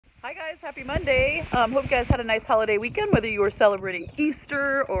Hi guys, happy Monday. Hope you guys had a nice holiday weekend, whether you were celebrating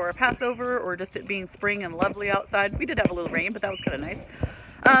Easter or Passover or just it being spring and lovely outside. We did have a little rain, but that was kind of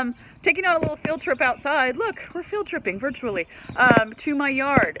nice. Taking out a little field trip outside. Look, we're field tripping virtually to my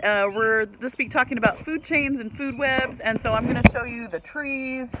yard. We're this week talking about food chains and food webs, and so I'm going to show you the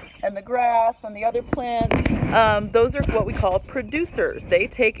trees and the grass and the other plants. Those are what we call producers. They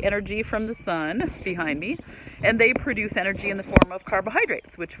take energy from the sun behind me, and they produce energy in the form of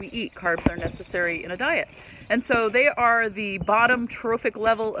carbohydrates, which we eat. Carbs are necessary in a diet. And so they are the bottom trophic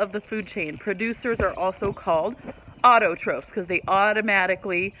level of the food chain. Producers are also called autotrophs because they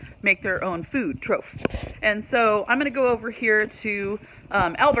automatically make their own food, troph. And so I'm going to go over here to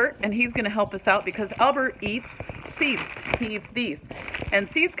Albert, and he's going to help us out because Albert eats seeds. He eats these. And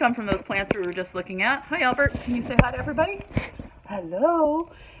seeds come from those plants we were just looking at. Hi, Albert. Can you say hi to everybody? Hello.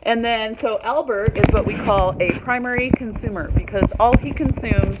 And then, so Albert is what we call a primary consumer because all he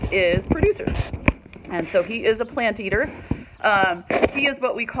consumes is producers. And so he is a plant eater. He is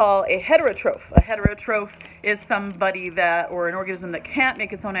what we call a heterotroph. A heterotroph is somebody that, or an organism that can't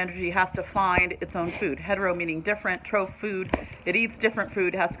make its own energy, has to find its own food. Hetero meaning different, troph food. It eats different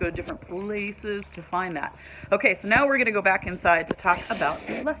food, has to go to different places to find that. Okay, so now we're going to go back inside to talk about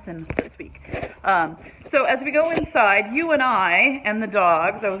the lesson this week. So as we go inside, you and I and the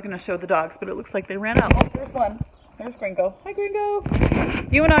dogs, I was going to show the dogs, but it looks like they ran out. Oh, there's one. There's Gringo. Hi, Gringo.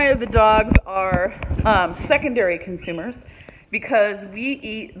 You and I, the dogs, are secondary consumers because we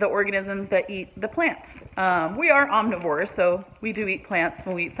eat the organisms that eat the plants. We are omnivores, so we do eat plants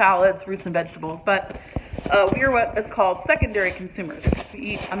when we eat salads, fruits, and vegetables, but we are what is called secondary consumers.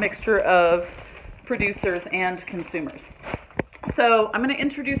 We eat a mixture of producers and consumers. So I'm going to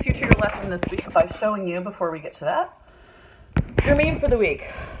introduce you to your lesson this week by showing you, before we get to that, your meme for the week.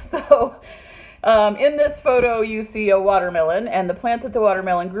 So in this photo you see a watermelon, and the plant that the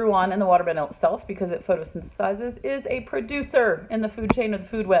watermelon grew on, and the watermelon itself, because it photosynthesizes, is a producer in the food chain of the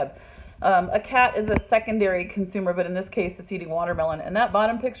food web. A cat is a secondary consumer, but in this case it's eating watermelon, and that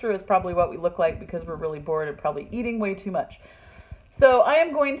bottom picture is probably what we look like because we're really bored and probably eating way too much. So I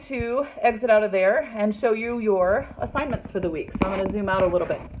am going to exit out of there and show you your assignments for the week. So I'm going to zoom out a little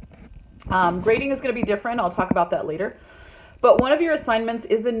bit. Grading is going to be different. I'll talk about that later. But one of your assignments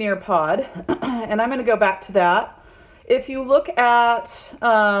is a Nearpod, and I'm going to go back to that. If you look at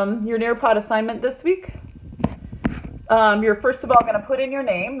your Nearpod assignment this week, you're first of all going to put in your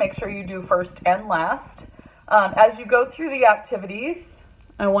name. Make sure you do first and last. As you go through the activities,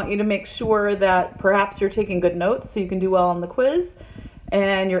 I want you to make sure that perhaps you're taking good notes so you can do well on the quiz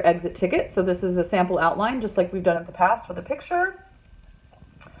and your exit ticket. So this is a sample outline, just like we've done in the past with a picture.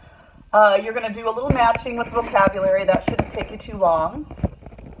 You're going to do a little matching with vocabulary. That shouldn't take you too long.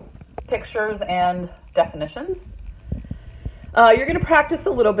 Pictures and definitions. You're going to practice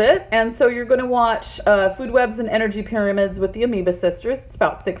a little bit, and so you're going to watch Food Webs and Energy Pyramids with the Amoeba Sisters. It's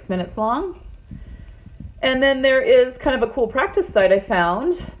about 6 minutes long. And then there is kind of a cool practice site I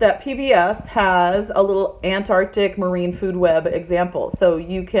found that PBS has a little Antarctic marine food web example. So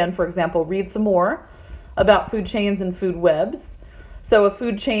you can, for example, read some more about food chains and food webs. So a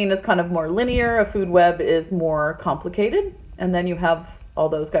food chain is kind of more linear, a food web is more complicated, and then you have all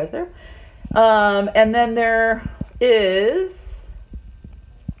those guys there. And then there is,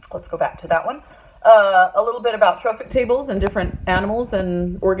 let's go back to that one, a little bit about trophic tables and different animals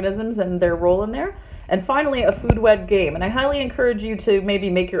and organisms and their role in there. And finally, a food web game. And I highly encourage you to maybe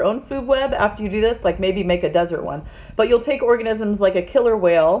make your own food web after you do this, like maybe make a desert one. But you'll take organisms like a killer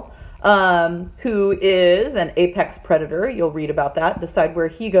whale, who is an apex predator. You'll read about that, decide where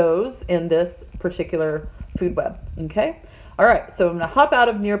he goes in this particular food web. Okay? All right, so I'm going to hop out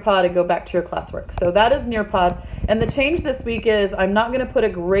of Nearpod and go back to your classwork. So that is Nearpod. And the change this week is I'm not going to put a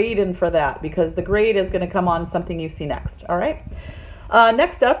grade in for that because the grade is going to come on something you see next. All right?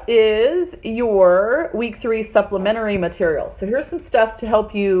 Next up is your week 3 supplementary material. So here's some stuff to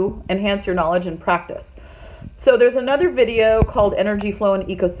help you enhance your knowledge and practice. So there's another video called Energy Flow and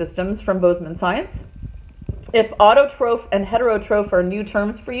Ecosystems from Bozeman Science. If autotroph and heterotroph are new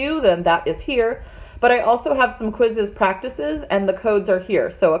terms for you, then that is here. But I also have some quizzes practices, and the codes are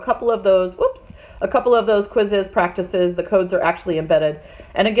here. So a couple of those quizzes practices, the codes are actually embedded.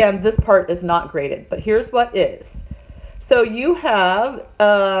 And again, this part is not graded, but here's what is. So you have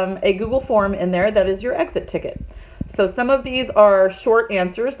a Google form in there that is your exit ticket. So some of these are short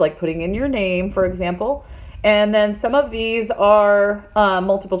answers, like putting in your name, for example. And then some of these are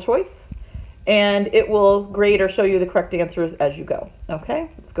multiple choice. And it will grade or show you the correct answers as you go. Okay,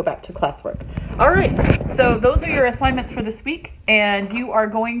 let's go back to classwork. All right, so those are your assignments for this week. And you are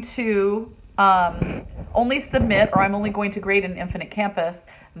going to only submit, or I'm only going to grade in Infinite Campus,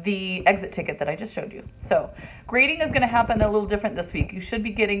 the exit ticket that I just showed you. So grading is going to happen a little different this week. You should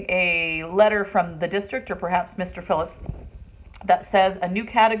be getting a letter from the district or perhaps Mr. Phillips that says a new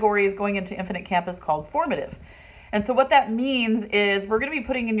category is going into Infinite Campus called formative. And so what that means is we're going to be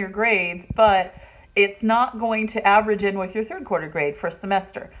putting in your grades, but it's not going to average in with your third quarter grade for a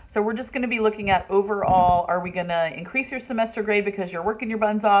semester. So we're just going to be looking at overall, are we going to increase your semester grade because you're working your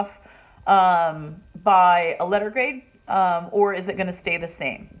buns off by a letter grade, or is it going to stay the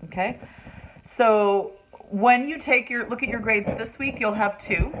same? Okay. So when you look at your grades this week, you'll have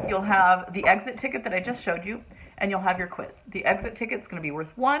two. You'll have the exit ticket that I just showed you, and you'll have your quiz. The exit ticket is going to be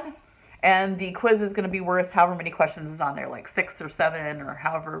worth 1, and the quiz is going to be worth however many questions is on there, like 6 or 7 or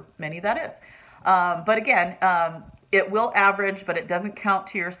however many that is. But again, it will average, but it doesn't count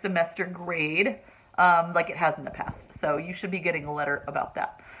to your semester grade like it has in the past. So you should be getting a letter about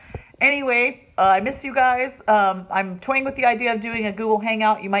that. Anyway, I miss you guys. I'm toying with the idea of doing a Google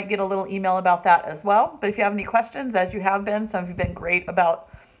Hangout. You might get a little email about that as well. But if you have any questions, as you have been, some of you have been great about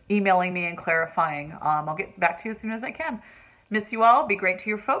emailing me and clarifying. I'll get back to you as soon as I can. Miss you all. Be great to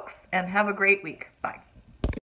your folks, and have a great week. Bye.